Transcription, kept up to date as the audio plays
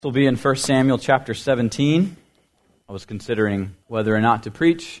We'll be in 1 Samuel chapter 17. I was considering whether or not to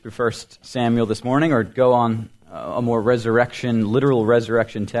preach through 1 Samuel this morning or go on a more literal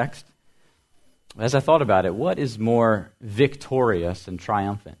resurrection text. As I thought about it, what is more victorious and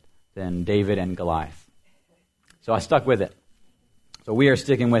triumphant than David and Goliath? So I stuck with it. So we are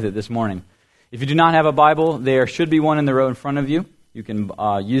sticking with it this morning. If you do not have a Bible, there should be one in the row in front of you. You can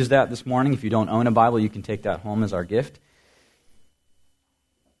use that this morning. If you don't own a Bible, you can take that home as our gift.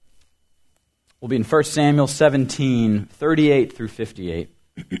 We'll be in 1 Samuel 17, 38 through 58.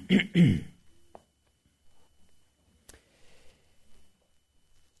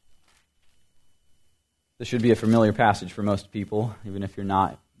 This should be a familiar passage for most people, even if you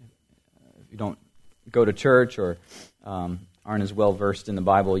don't go to church or aren't as well versed in the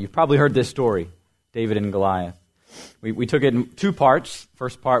Bible. You've probably heard this story, David and Goliath. We took it in two parts.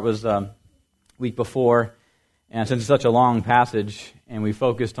 First part was week before, and since it's such a long passage, and we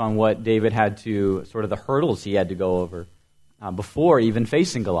focused on what David had to, sort of the hurdles he had to go over before even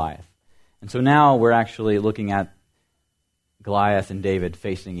facing Goliath. And so now we're actually looking at Goliath and David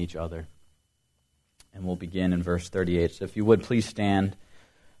facing each other. And we'll begin in verse 38. So if you would, please stand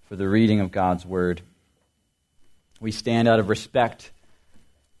for the reading of God's Word. We stand out of respect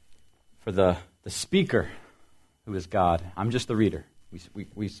for the speaker, who is God. I'm just the reader.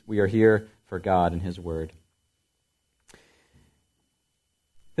 We are here for God and His Word.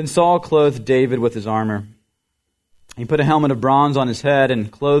 Then Saul clothed David with his armor. He put a helmet of bronze on his head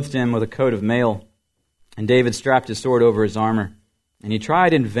and clothed him with a coat of mail. And David strapped his sword over his armor. And he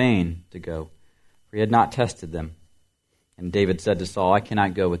tried in vain to go, for he had not tested them. And David said to Saul, I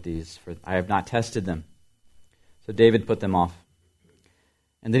cannot go with these, for I have not tested them. So David put them off.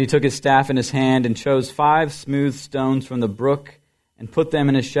 And then he took his staff in his hand and chose 5 smooth stones from the brook and put them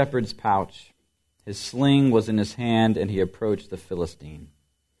in his shepherd's pouch. His sling was in his hand, and he approached the Philistine.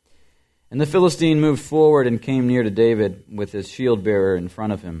 And the Philistine moved forward and came near to David with his shield-bearer in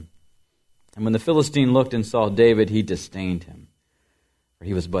front of him. And when the Philistine looked and saw David, he disdained him, for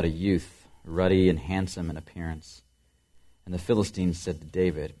he was but a youth, ruddy and handsome in appearance. And the Philistine said to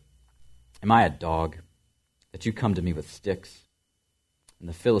David, Am I a dog, that you come to me with sticks? And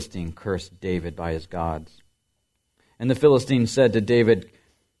the Philistine cursed David by his gods. And the Philistine said to David,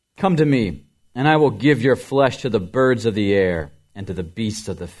 Come to me, and I will give your flesh to the birds of the air and to the beasts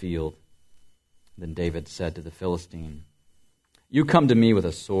of the field. Then David said to the Philistine, You come to me with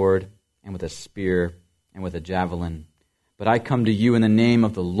a sword and with a spear and with a javelin, but I come to you in the name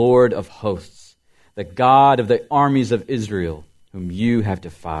of the Lord of hosts, the God of the armies of Israel, whom you have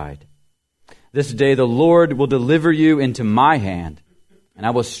defied. This day the Lord will deliver you into my hand, and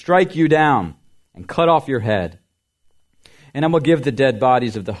I will strike you down and cut off your head. And I will give the dead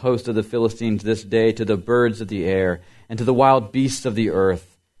bodies of the host of the Philistines this day to the birds of the air and to the wild beasts of the earth,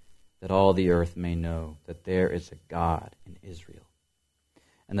 that all the earth may know that there is a God in Israel,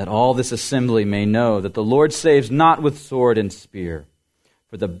 and that all this assembly may know that the Lord saves not with sword and spear,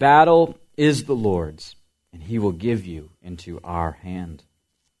 for the battle is the Lord's, and He will give you into our hand.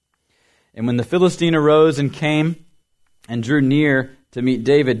 And when the Philistine arose and came and drew near to meet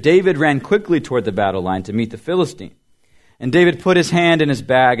David, David ran quickly toward the battle line to meet the Philistine. And David put his hand in his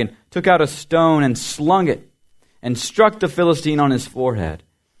bag and took out a stone and slung it and struck the Philistine on his forehead.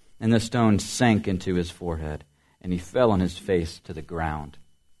 And the stone sank into his forehead, and he fell on his face to the ground.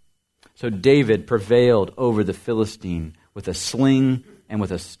 So David prevailed over the Philistine with a sling and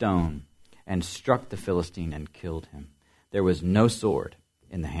with a stone, and struck the Philistine and killed him. There was no sword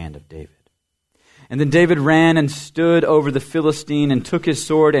in the hand of David. And then David ran and stood over the Philistine and took his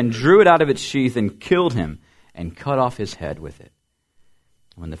sword and drew it out of its sheath and killed him and cut off his head with it.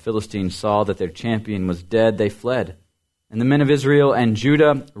 When the Philistines saw that their champion was dead, they fled. And the men of Israel and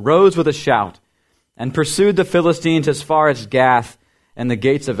Judah rose with a shout and pursued the Philistines as far as Gath and the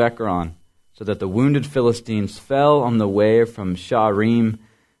gates of Ekron, so that the wounded Philistines fell on the way from Shaaraim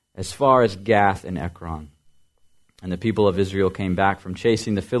as far as Gath and Ekron. And the people of Israel came back from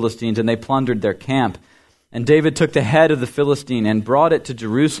chasing the Philistines, and they plundered their camp. And David took the head of the Philistine and brought it to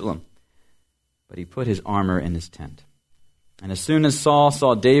Jerusalem. But he put his armor in his tent. And as soon as Saul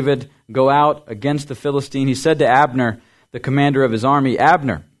saw David go out against the Philistine, he said to Abner, the commander of his army,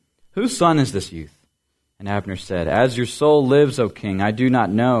 Abner, whose son is this youth? And Abner said, As your soul lives, O king, I do not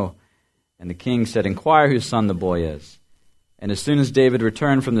know. And the king said, Inquire whose son the boy is. And as soon as David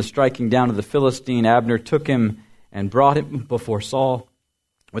returned from the striking down of the Philistine, Abner took him and brought him before Saul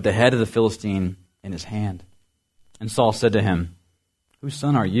with the head of the Philistine in his hand. And Saul said to him, Whose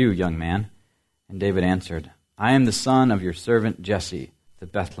son are you, young man? And David answered, I am the son of your servant Jesse, the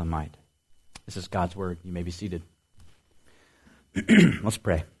Bethlehemite. This is God's word. You may be seated. Let's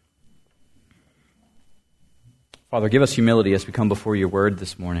pray. Father, give us humility as we come before your word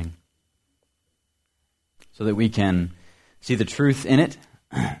this morning so that we can see the truth in it,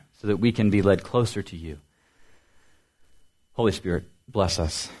 so that we can be led closer to you. Holy Spirit, bless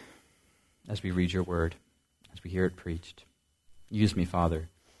us as we read your word, as we hear it preached. Use me, Father,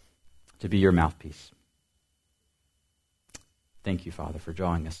 to be your mouthpiece. Thank you, Father, for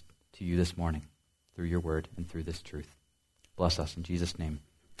drawing us to you this morning through your word and through this truth. Bless us in Jesus' name.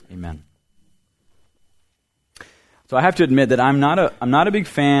 Amen. So I have to admit that I'm not a big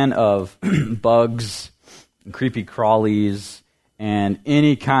fan of bugs and creepy crawlies and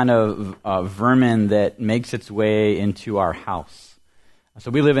any kind of vermin that makes its way into our house. So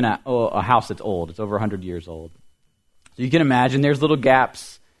we live in a house that's old. It's over 100 years old. So you can imagine there's little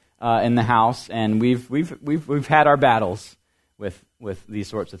gaps in the house, and we've had our battles with these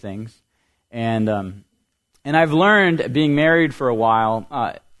sorts of things. And I've learned, being married for a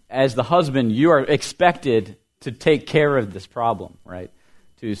while, as the husband, you are expected to take care of this problem, right?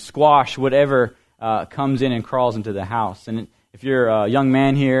 To squash whatever comes in and crawls into the house. And if you're a young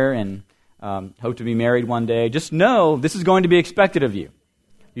man here and hope to be married one day, just know this is going to be expected of you.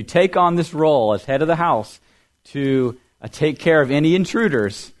 You take on this role as head of the house to take care of any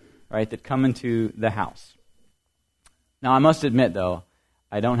intruders, right, that come into the house. Now, I must admit, though,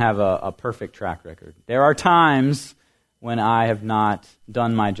 I don't have a perfect track record. There are times when I have not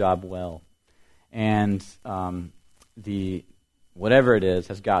done my job well, and the whatever it is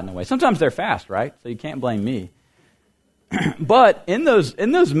has gotten away. Sometimes they're fast, right? So you can't blame me. But in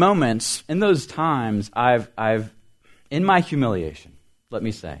those moments, in those times, I've in my humiliation, let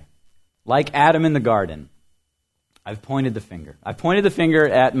me say, like Adam in the garden, I've pointed the finger. I've pointed the finger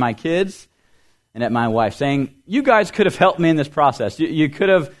at my kids and at my wife, saying, "You guys could have helped me in this process. You could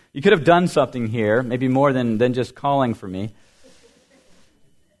have done something here, maybe more than just calling for me."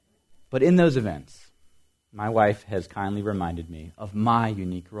 But in those events, my wife has kindly reminded me of my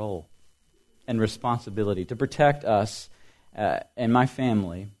unique role and responsibility to protect us and my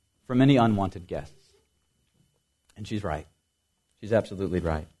family from any unwanted guests. And she's right. She's absolutely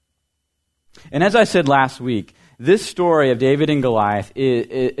right. And as I said last week, this story of David and Goliath,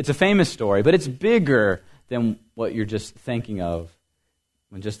 it's a famous story, but it's bigger than what you're just thinking of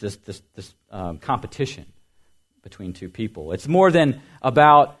when just this competition between two people. It's more than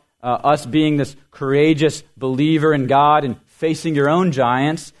about us being this courageous believer in God and facing your own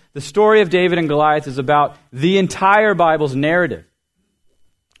giants. The story of David and Goliath is about the entire Bible's narrative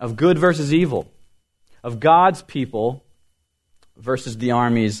of good versus evil, of God's people versus the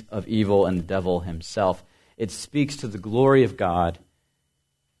armies of evil and the devil himself. It speaks to the glory of God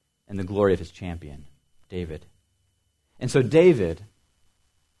and the glory of his champion, David. And so David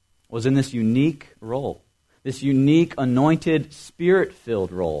was in this unique role, this unique, anointed,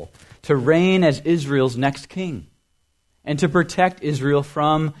 spirit-filled role to reign as Israel's next king and to protect Israel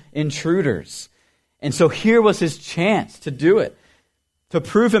from intruders. And so here was his chance to do it, to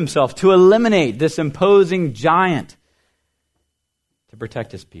prove himself, to eliminate this imposing giant, to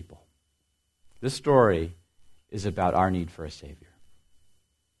protect his people. This story is about our need for a Savior.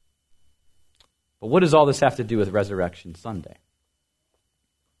 But what does all this have to do with Resurrection Sunday?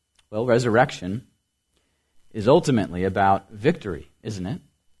 Well, resurrection is ultimately about victory, isn't it?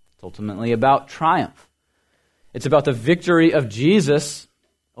 It's ultimately about triumph. It's about the victory of Jesus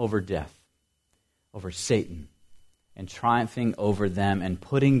over death, over Satan, and triumphing over them and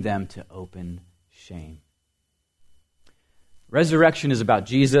putting them to open shame. Resurrection is about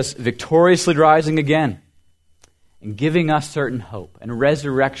Jesus victoriously rising again and giving us certain hope and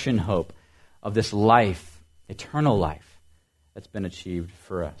resurrection hope of this life, eternal life, that's been achieved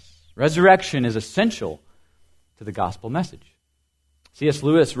for us. Resurrection is essential to the gospel message. C.S.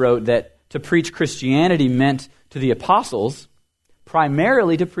 Lewis wrote that to preach Christianity meant to the apostles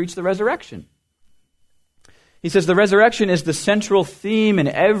primarily to preach the resurrection. He says the resurrection is the central theme in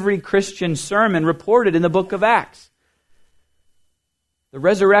every Christian sermon reported in the book of Acts. The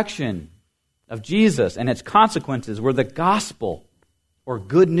resurrection of Jesus and its consequences were the gospel, or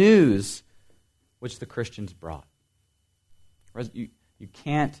good news, which the Christians brought. You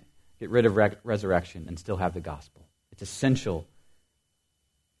can't get rid of resurrection and still have the gospel. It's essential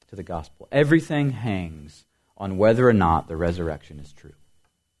to the gospel. Everything hangs on whether or not the resurrection is true.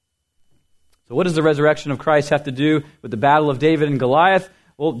 So what does the resurrection of Christ have to do with the battle of David and Goliath?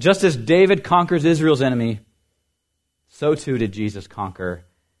 Well, just as David conquers Israel's enemy, so too did Jesus conquer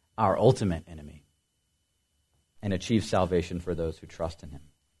our ultimate enemy and achieve salvation for those who trust in him.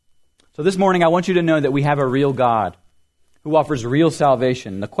 So this morning I want you to know that we have a real God who offers real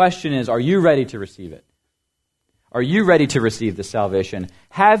salvation. The question is, are you ready to receive it? Are you ready to receive the salvation?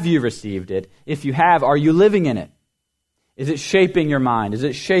 Have you received it? If you have, are you living in it? Is it shaping your mind? Is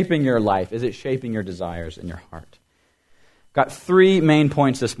it shaping your life? Is it shaping your desires in your heart? Got 3 main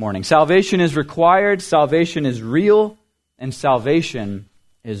points this morning. Salvation is required, salvation is real, and salvation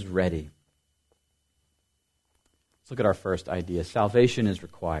is ready. Let's look at our first idea. Salvation is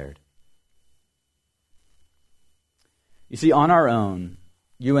required. You see, on our own,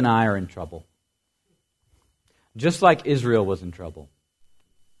 you and I are in trouble. Just like Israel was in trouble,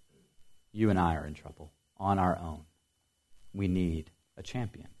 you and I are in trouble on our own. We need a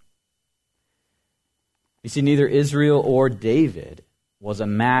champion. You see, neither Israel or David was a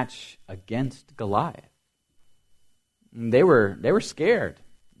match against Goliath. They were scared.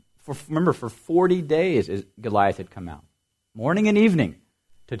 Remember, for 40 days Goliath had come out, morning and evening,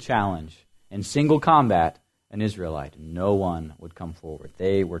 to challenge in single combat an Israelite. No one would come forward.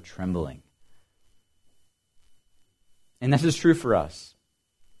 They were trembling. And this is true for us.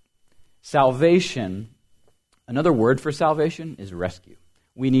 Salvation, another word for salvation is rescue.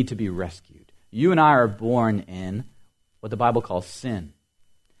 We need to be rescued. You and I are born in what the Bible calls sin.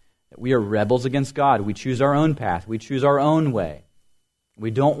 That we are rebels against God. We choose our own path. We choose our own way. We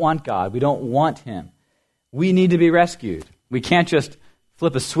don't want God. We don't want Him. We need to be rescued. We can't just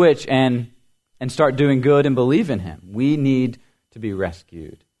flip a switch and start doing good and believe in Him. We need to be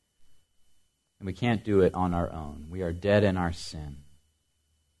rescued. And we can't do it on our own. We are dead in our sin.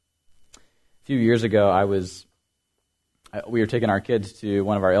 A few years ago, we were taking our kids to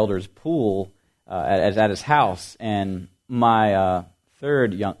one of our elders' pool at his house, and my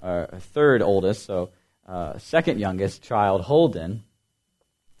third oldest, so second youngest child, Holden,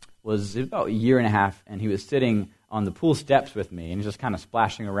 was about a year and a half, and he was sitting on the pool steps with me, and he was just kind of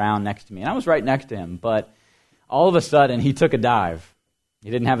splashing around next to me. And I was right next to him, but all of a sudden, he took a dive. He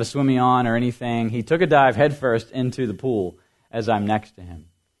didn't have a swimming on or anything. He took a dive headfirst into the pool as I'm next to him.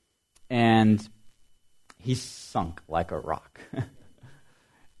 And he sunk like a rock.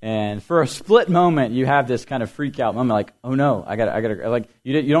 And for a split moment, you have this kind of freak out moment, like, oh no, I gotta, like,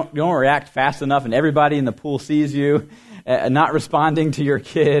 you don't react fast enough, and everybody in the pool sees you not responding to your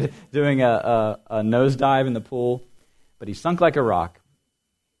kid doing a nosedive in the pool. But he sunk like a rock,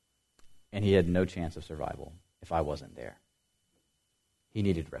 and he had no chance of survival if I wasn't there. He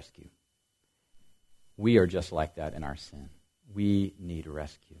needed rescue. We are just like that in our sin. We need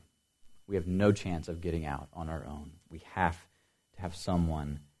rescue. We have no chance of getting out on our own. We have to have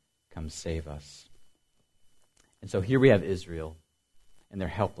someone come save us. And so here we have Israel, and they're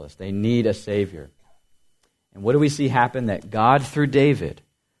helpless. They need a Savior. And what do we see happen? That God, through David,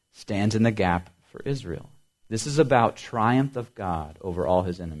 stands in the gap for Israel. This is about triumph of God over all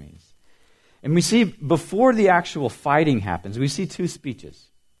His enemies. And we see, before the actual fighting happens, we see 2 speeches.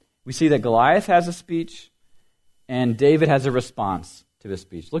 We see that Goliath has a speech, and David has a response to his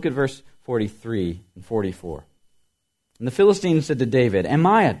speech. Look at verse 43 and 44. And the Philistine said to David, "Am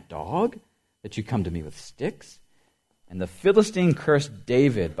I a dog that you come to me with sticks?" And the Philistine cursed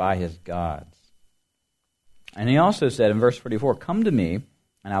David by his gods. And he also said in verse 44, "Come to me,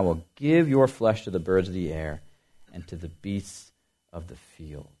 and I will give your flesh to the birds of the air and to the beasts of the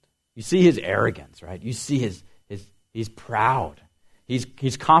field." You see his arrogance, right? You see he's proud.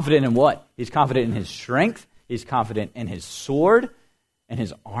 He's confident in what? He's confident in his strength. He's confident in his sword and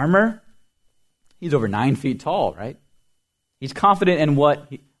his armor. He's over 9 feet tall, right? He's confident in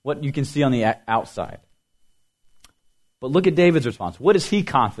what you can see on the outside. But look at David's response. What is he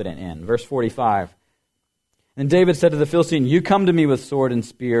confident in? Verse 45. And David said to the Philistine, "You come to me with sword and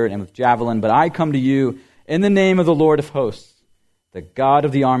spear and with javelin, but I come to you in the name of the Lord of hosts, the God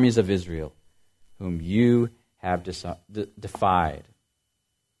of the armies of Israel, whom you have defied."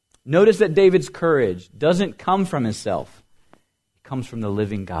 Notice that David's courage doesn't come from himself. It comes from the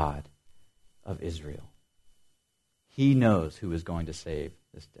living God of Israel. He knows who is going to save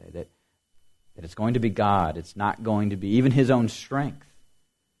this day, that it's going to be God. It's not going to be even his own strength.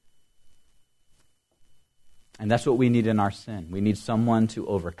 And that's what we need in our sin. We need someone to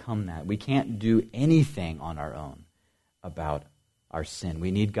overcome that. We can't do anything on our own about our sin.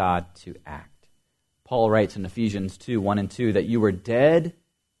 We need God to act. Paul writes in Ephesians 2, 1 and 2, that you were dead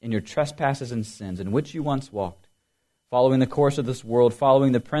in your trespasses and sins, in which you once walked, following the course of this world,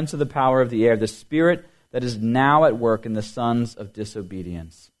 following the prince of the power of the air, the spirit that is now at work in the sons of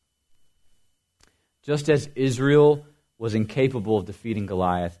disobedience. Just as Israel was incapable of defeating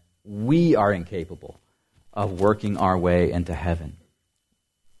Goliath, we are incapable of working our way into heaven.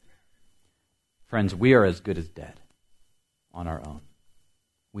 Friends, we are as good as dead on our own.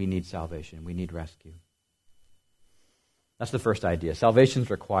 We need salvation. We need rescue. That's the first idea. Salvation is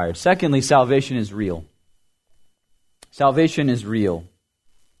required. Secondly, salvation is real. Salvation is real.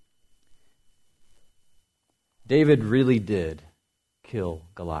 David really did kill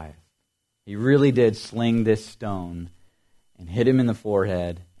Goliath. He really did sling this stone and hit him in the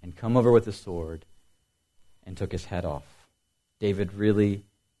forehead and come over with a sword and took his head off. David really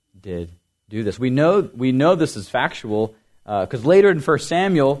did do this. We know this is factual because later in 1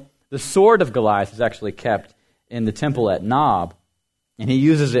 Samuel, the sword of Goliath is actually kept in the temple at Nob, and he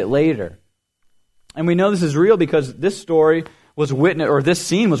uses it later. And we know this is real because this story was witnessed, or this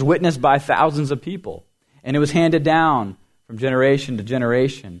scene was witnessed by thousands of people, and it was handed down from generation to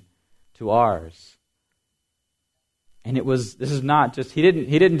generation to ours. And this is not just, he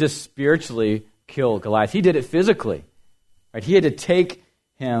didn't just spiritually kill Goliath, he did it physically. Right? He had to take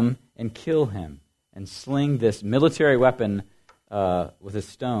him and kill him and sling this military weapon with a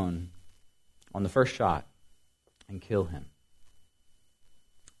stone on the first shot and kill him.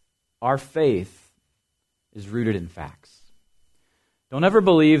 Our faith is rooted in facts. Don't ever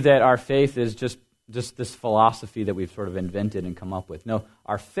believe that our faith is just this philosophy that we've sort of invented and come up with. No,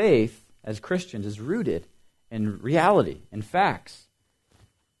 our faith as Christians is rooted in reality, in facts.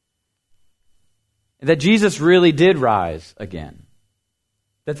 That Jesus really did rise again.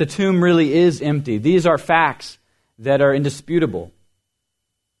 That the tomb really is empty. These are facts that are indisputable.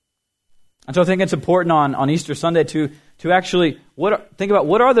 And so I think it's important on Easter Sunday to actually think about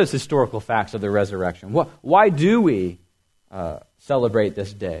what are those historical facts of the resurrection? Why do we celebrate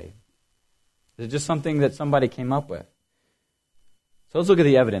this day? Is it just something that somebody came up with? So let's look at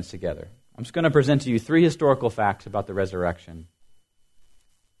the evidence together. I'm just going to present to you 3 historical facts about the resurrection.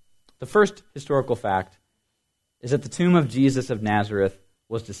 The first historical fact is that the tomb of Jesus of Nazareth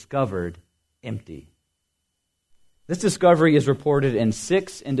was discovered empty. This discovery is reported in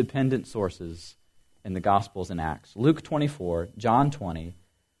 6 independent sources in the Gospels and Acts. Luke 24, John 20,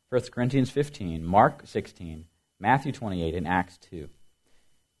 1 Corinthians 15, Mark 16, Matthew 28, and Acts 2.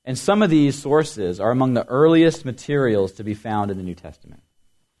 And some of these sources are among the earliest materials to be found in the New Testament.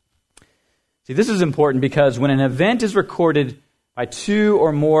 See, this is important because when an event is recorded by 2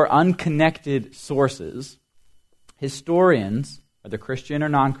 or more unconnected sources, historians, whether Christian or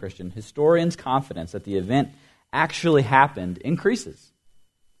non-Christian, historians' confidence that the event actually happened increases.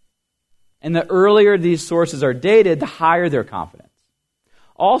 And the earlier these sources are dated, the higher their confidence.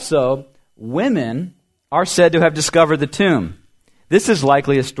 Also, women are said to have discovered the tomb. This is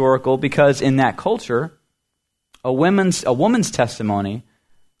likely historical because in that culture, a woman's testimony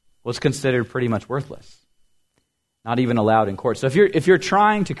was considered pretty much worthless. Not even allowed in court. So if you're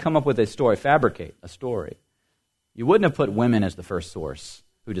trying to come up with a story, fabricate a story, you wouldn't have put women as the first source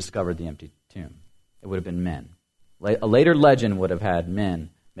who discovered the empty tomb. It would have been men. A later legend would have had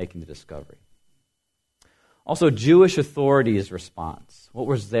men making the discovery. Also, Jewish authorities' response. What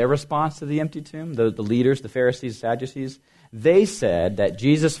was their response to the empty tomb? The leaders, the Pharisees, Sadducees, they said that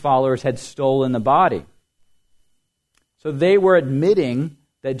Jesus' followers had stolen the body. So they were admitting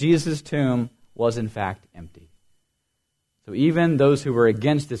that Jesus' tomb was in fact empty. So even those who were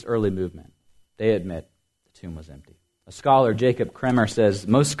against this early movement, they admit the tomb was empty. A scholar, Jacob Kremer, says,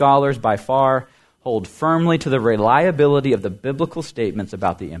 most scholars by far hold firmly to the reliability of the biblical statements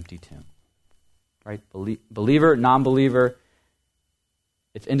about the empty tomb. Right? Believer, non-believer,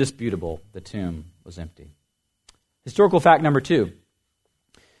 it's indisputable the tomb was empty. Historical fact number 2.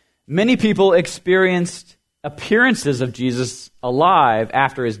 Many people experienced appearances of Jesus alive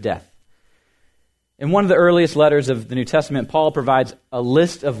after his death. In one of the earliest letters of the New Testament, Paul provides a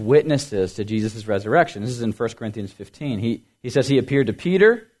list of witnesses to Jesus' resurrection. This is in 1 Corinthians 15. He says he appeared to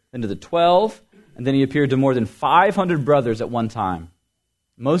Peter, then to the 12, and then he appeared to more than 500 brothers at one time,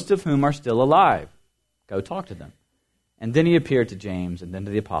 most of whom are still alive. Go talk to them. And then he appeared to James, and then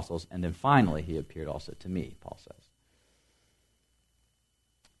to the apostles, and then finally he appeared also to me, Paul says.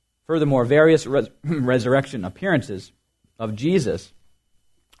 Furthermore, various resurrection appearances of Jesus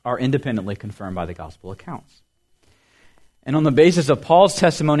are independently confirmed by the gospel accounts. And on the basis of Paul's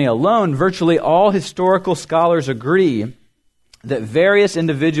testimony alone, virtually all historical scholars agree that various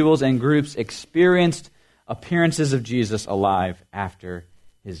individuals and groups experienced appearances of Jesus alive after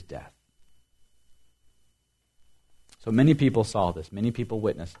his death. So many people saw this. Many people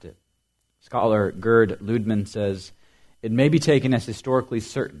witnessed it. Scholar Gerd Ludman says, it may be taken as historically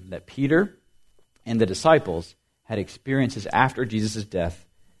certain that Peter and the disciples had experiences after Jesus' death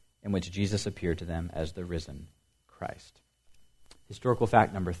in which Jesus appeared to them as the risen Christ. Historical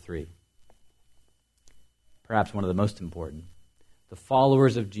fact number 3, perhaps one of the most important. The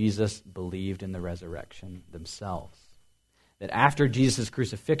followers of Jesus believed in the resurrection themselves. That after Jesus'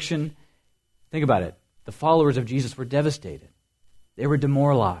 crucifixion, think about it, the followers of Jesus were devastated. They were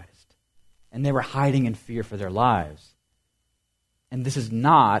demoralized, and they were hiding in fear for their lives. And this is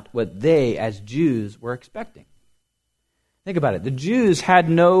not what they, as Jews, were expecting. Think about it. The Jews had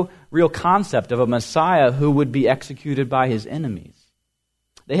no real concept of a Messiah who would be executed by his enemies.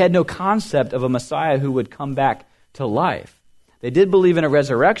 They had no concept of a Messiah who would come back to life. They did believe in a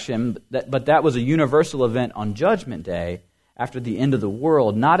resurrection, but that was a universal event on Judgment Day after the end of the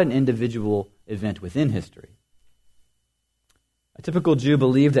world, not an individual event within history. A typical Jew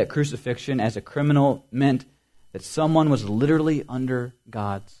believed that crucifixion as a criminal meant that someone was literally under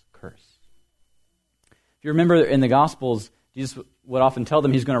God's curse. If you remember in the Gospels, Jesus would often tell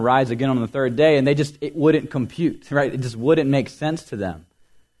them he's going to rise again on the third day, and it wouldn't compute, right? It just wouldn't make sense to them.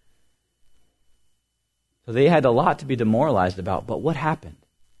 So they had a lot to be demoralized about, but what happened?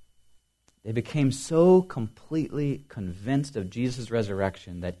 They became so completely convinced of Jesus'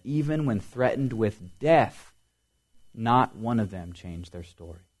 resurrection that even when threatened with death, not one of them changed their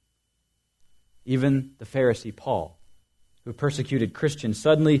story. Even the Pharisee Paul, who persecuted Christians,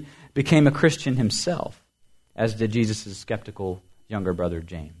 suddenly became a Christian himself, as did Jesus' skeptical younger brother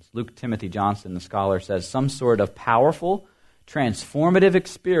James. Luke Timothy Johnson, the scholar, says some sort of powerful, transformative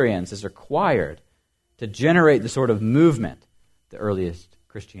experience is required to generate the sort of movement the earliest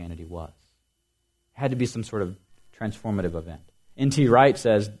Christianity was. It had to be some sort of transformative event. N.T. Wright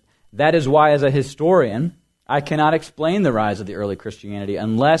says, that is why, as a historian, I cannot explain the rise of the early Christianity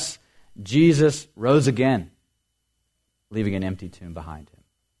unless Jesus rose again, leaving an empty tomb behind him.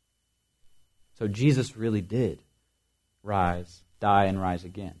 So Jesus really did rise, die, and rise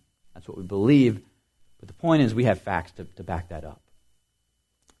again. That's what we believe, but the point is we have facts to back that up.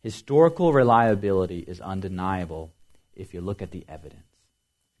 Historical reliability is undeniable if you look at the evidence.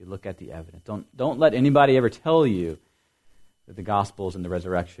 If you look at the evidence. Don't let anybody ever tell you that the Gospels and the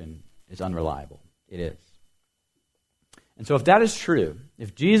resurrection is unreliable. It is. And so if that is true,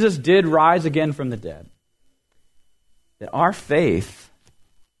 if Jesus did rise again from the dead, that our faith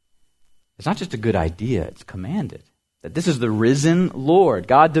is not just a good idea, it's commanded. That this is the risen Lord.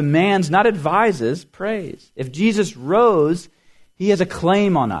 God demands, not advises, praise. If Jesus rose, he has a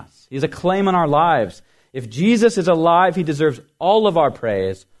claim on us. He has a claim on our lives. If Jesus is alive, he deserves all of our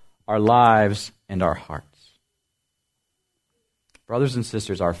praise, our lives, and our hearts. Brothers and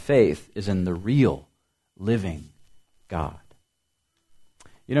sisters, our faith is in the real, living God.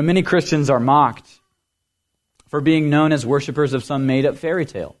 You know, many Christians are mocked for being known as worshipers of some made-up fairy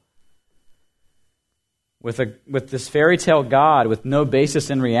tale. With this fairy tale God with no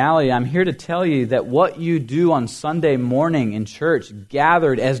basis in reality, I'm here to tell you that what you do on Sunday morning in church,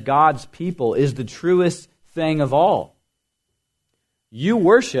 gathered as God's people, is the truest thing of all. You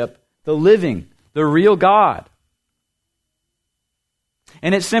worship the living, the real God.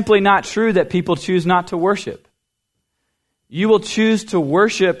 And it's simply not true that people choose not to worship. You will choose to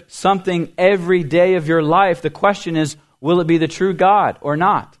worship something every day of your life. The question is, will it be the true God or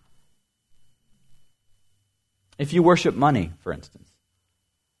not? If you worship money, for instance,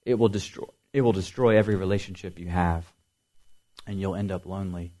 it will destroy every relationship you have, and you'll end up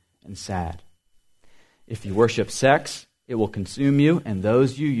lonely and sad. If you worship sex, it will consume you and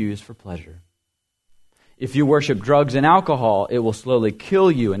those you use for pleasure. If you worship drugs and alcohol, it will slowly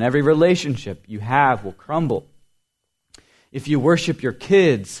kill you, and every relationship you have will crumble. If you worship your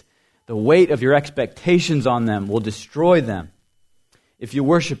kids, the weight of your expectations on them will destroy them. If you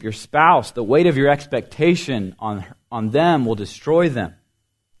worship your spouse, the weight of your expectation on them will destroy them.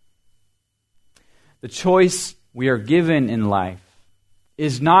 The choice we are given in life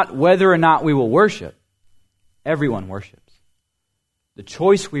is not whether or not we will worship. Everyone worships. The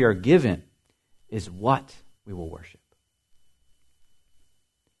choice we are given is what we will worship.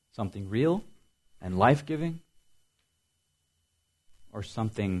 Something real and life-giving, or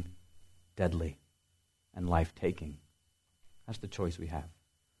something deadly and life-taking. That's the choice we have.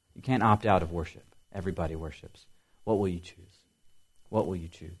 You can't opt out of worship. Everybody worships. What will you choose? What will you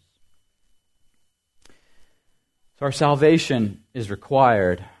choose? So our salvation is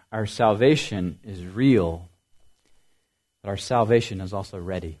required. Our salvation is real. But our salvation is also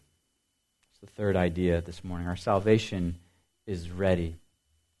ready. It's the third idea this morning. Our salvation is ready.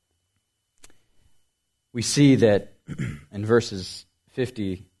 We see that in verses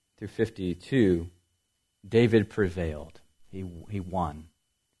 50 through 52, David prevailed. He won.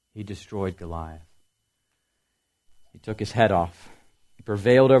 He destroyed Goliath. He took his head off. He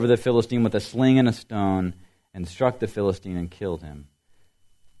prevailed over the Philistine with a sling and a stone and struck the Philistine and killed him.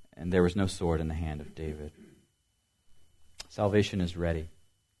 And there was no sword in the hand of David. Salvation is ready.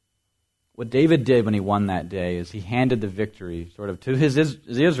 What David did when he won that day is he handed the victory sort of to his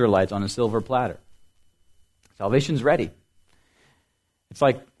Israelites on a silver platter. Salvation's ready. It's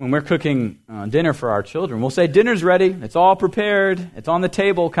like when we're cooking dinner for our children. We'll say, dinner's ready. It's all prepared. It's on the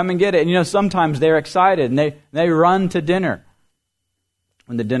table. Come and get it. And sometimes they're excited and they run to dinner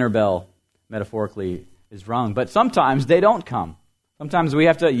when the dinner bell, metaphorically, is rung. But sometimes they don't come. Sometimes we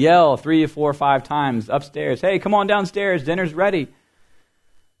have to yell 3, 4, 5 times upstairs, hey, come on downstairs. Dinner's ready.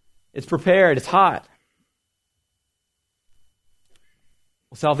 It's prepared. It's hot.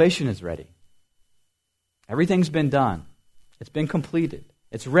 Well, salvation is ready. Everything's been done. It's been completed.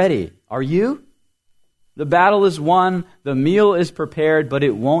 It's ready. Are you? The battle is won. The meal is prepared, but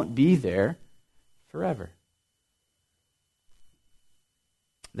it won't be there forever.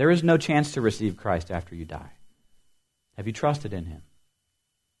 There is no chance to receive Christ after you die. Have you trusted in Him?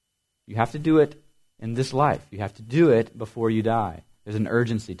 You have to do it in this life. You have to do it before you die. There's an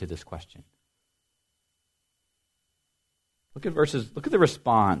urgency to this question. Look at the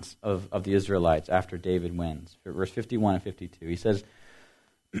response of the Israelites after David wins. Verse 51 and 52. He says,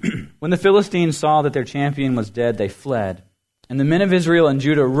 when the Philistines saw that their champion was dead, they fled. And the men of Israel and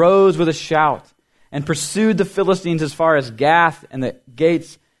Judah rose with a shout and pursued the Philistines as far as Gath and the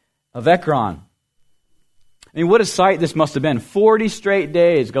gates of Ekron. I mean, what a sight this must have been. 40 straight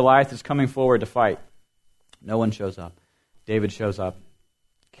days Goliath is coming forward to fight. No one shows up. David shows up,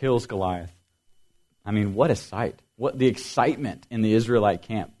 kills Goliath. I mean, what a sight. What the excitement in the Israelite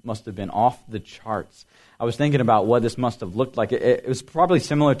camp must have been off the charts. I was thinking about what this must have looked like. It was probably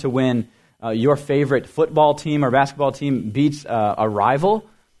similar to when your favorite football team or basketball team beats a rival.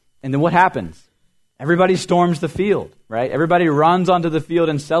 And then what happens? Everybody storms the field, right? Everybody runs onto the field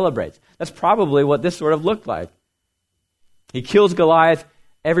and celebrates. That's probably what this sort of looked like. He kills Goliath.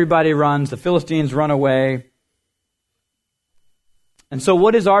 Everybody runs. The Philistines run away. And so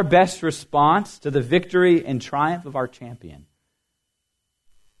what is our best response to the victory and triumph of our champion?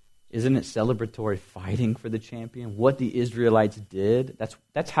 Isn't it celebratory fighting for the champion? What the Israelites did,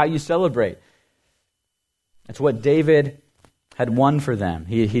 that's how you celebrate. That's what David had won for them.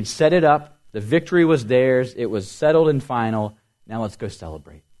 He'd set it up. The victory was theirs. It was settled and final. Now let's go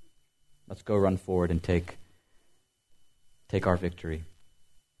celebrate. Let's go run forward and take our victory.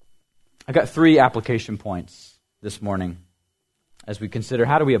 I got 3 application points this morning as we consider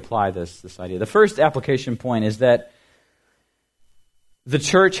how do we apply this idea. The first application point is that the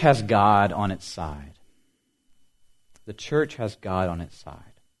church has God on its side. The church has God on its side.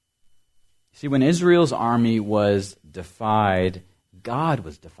 See, when Israel's army was defied, God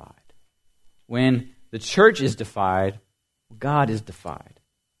was defied. When the church is defied, God is defied.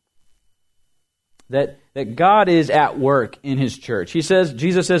 That God is at work in His church.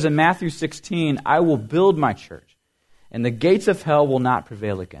 Jesus says in Matthew 16, I will build my church, and the gates of hell will not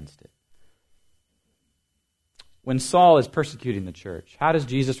prevail against it. When Saul is persecuting the church, how does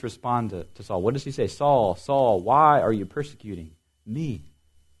Jesus respond to Saul? What does He say? Saul, Saul, why are you persecuting me?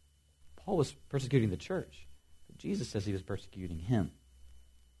 Paul was persecuting the church, but Jesus says He was persecuting him.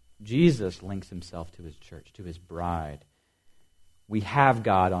 Jesus links Himself to His church, to His bride. We have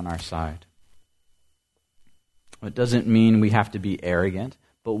God on our side. It doesn't mean we have to be arrogant,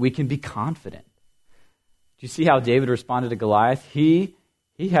 but we can be confident. Do you see how David responded to Goliath? He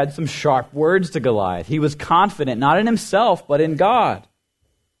had some sharp words to Goliath. He was confident, not in himself, but in God.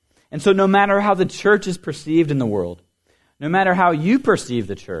 And so no matter how the church is perceived in the world, no matter how you perceive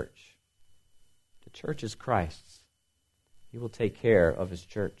the church is Christ's. He will take care of His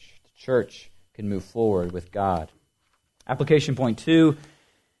church. The church can move forward with God. Application point 2.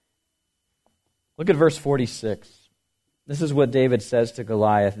 Look at verse 46. This is what David says to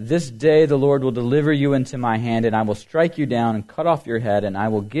Goliath. This day the Lord will deliver you into my hand, and I will strike you down and cut off your head, and I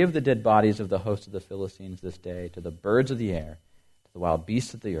will give the dead bodies of the host of the Philistines this day to the birds of the air, to the wild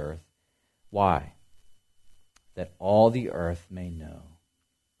beasts of the earth. Why? That all the earth may know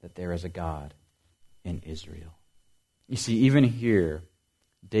that there is a God in Israel. You see, even here,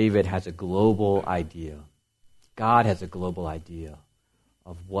 David has a global idea. God has a global idea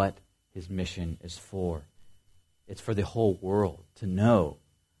of what His mission is for. It's for the whole world to know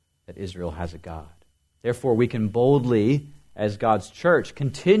that Israel has a God. Therefore, we can boldly, as God's church,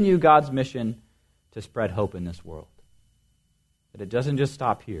 continue God's mission to spread hope in this world. That it doesn't just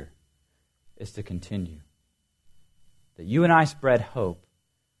stop here. It's to continue. That you and I spread hope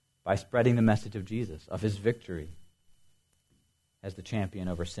by spreading the message of Jesus, of His victory as the champion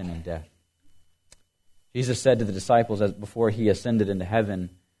over sin and death. Jesus said to the disciples as before He ascended into heaven,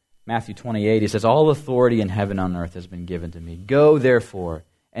 Matthew 28, He says, all authority in heaven and on earth has been given to me. Go, therefore,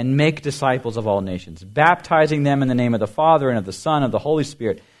 and make disciples of all nations, baptizing them in the name of the Father and of the Son and of the Holy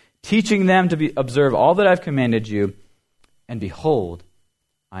Spirit, teaching them to observe all that I've commanded you. And behold,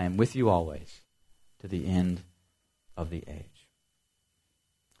 I am with you always to the end of the age.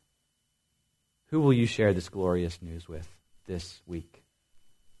 Who will you share this glorious news with this week?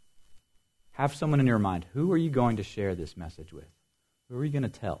 Have someone in your mind. Who are you going to share this message with? Who are you going to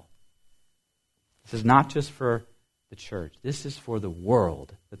tell? This is not just for the church. This is for the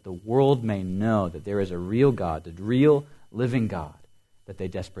world, that the world may know that there is a real God, a real living God that they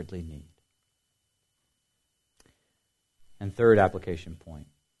desperately need. And third application point.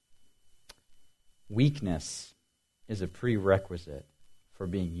 Weakness is a prerequisite for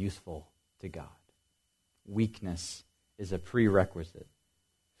being useful to God. Weakness is a prerequisite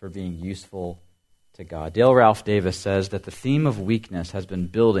for being useful to God. Dale Ralph Davis says that the theme of weakness has been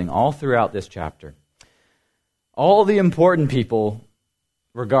building all throughout this chapter. All the important people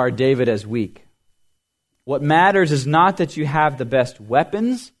regard David as weak. What matters is not that you have the best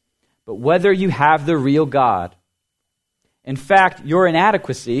weapons, but whether you have the real God. In fact, your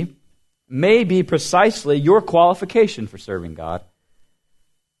inadequacy may be precisely your qualification for serving God,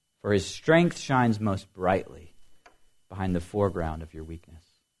 for His strength shines most brightly behind the foreground of your weakness.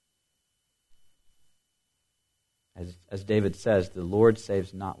 As David says, the Lord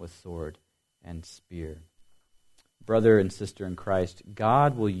saves not with sword and spear. Brother and sister in Christ,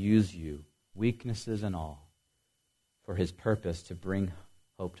 God will use you, weaknesses and all, for His purpose to bring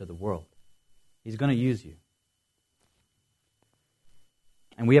hope to the world. He's going to use you.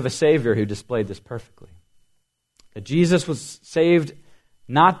 And we have a Savior who displayed this perfectly. That Jesus was saved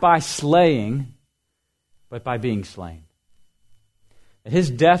not by slaying, but by being slain. That His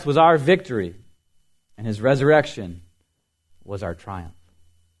death was our victory, and His resurrection was our triumph.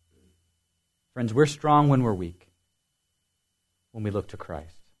 Friends, we're strong when we're weak, when we look to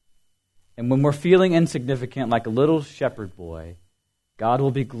Christ. And when we're feeling insignificant like a little shepherd boy, God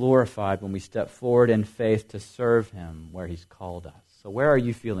will be glorified when we step forward in faith to serve Him where He's called us. So where are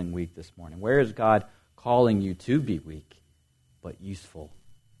you feeling weak this morning? Where is God calling you to be weak, but useful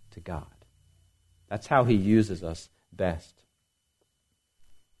to God? That's how He uses us best.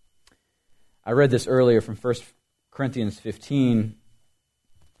 I read this earlier from 1 Corinthians 15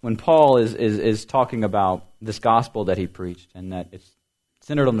 when Paul is talking about this gospel that he preached and that it's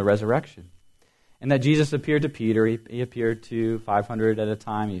centered on the resurrection. And that Jesus appeared to Peter, he appeared to 500 at a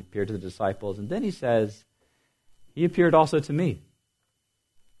time, he appeared to the disciples, and then he says, He appeared also to me,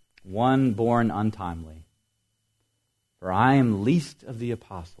 one born untimely. For I am least of the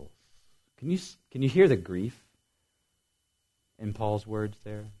apostles. Can you hear the grief in Paul's words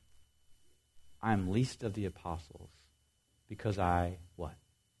there? I am least of the apostles because I, what?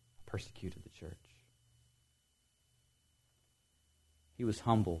 Persecuted the church. He was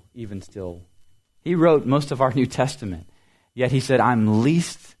humble even still. He wrote most of our New Testament, yet he said, I'm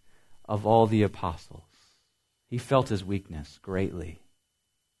least of all the apostles. He felt his weakness greatly.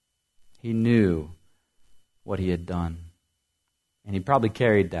 He knew what he had done. And he probably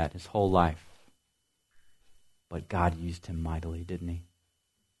carried that his whole life. But God used him mightily, didn't He?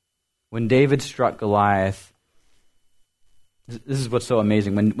 When David struck Goliath, this is what's so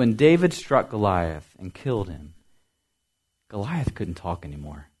amazing. When David struck Goliath and killed him, Goliath couldn't talk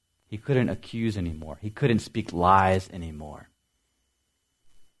anymore. He couldn't accuse anymore. He couldn't speak lies anymore.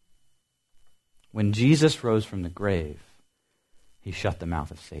 When Jesus rose from the grave, He shut the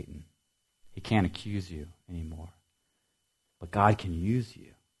mouth of Satan. He can't accuse you anymore. But God can use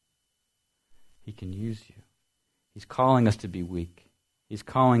you. He can use you. He's calling us to be weak. He's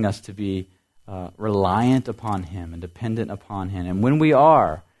calling us to be reliant upon Him and dependent upon Him. And when we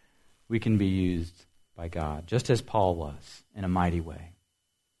are, we can be used by God, just as Paul was, in a mighty way.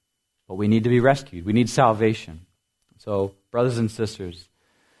 But we need to be rescued. We need salvation. So, brothers and sisters,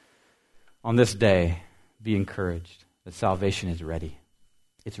 on this day, be encouraged that salvation is ready.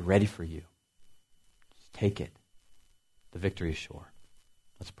 It's ready for you. Just take it. The victory is sure.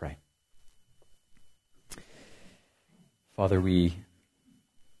 Let's pray. Father, we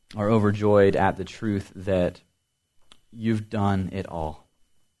are overjoyed at the truth that You've done it all.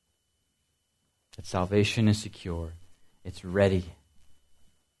 That salvation is secure. It's ready.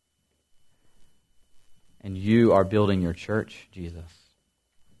 And You are building Your church, Jesus.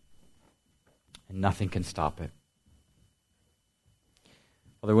 And nothing can stop it.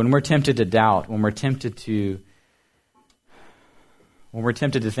 Father, when we're tempted to doubt, when we're tempted to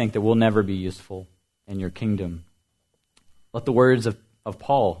think that we'll never be useful in Your kingdom, let the words of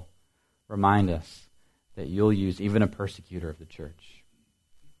Paul remind us that You'll use even a persecutor of the church.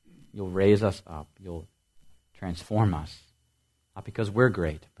 You'll raise us up. You'll transform us. Not because we're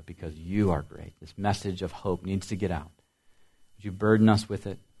great, but because You are great. This message of hope needs to get out. Would You burden us with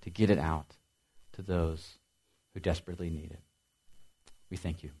it to get it out to those who desperately need it? We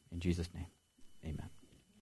thank You. In Jesus' name, amen.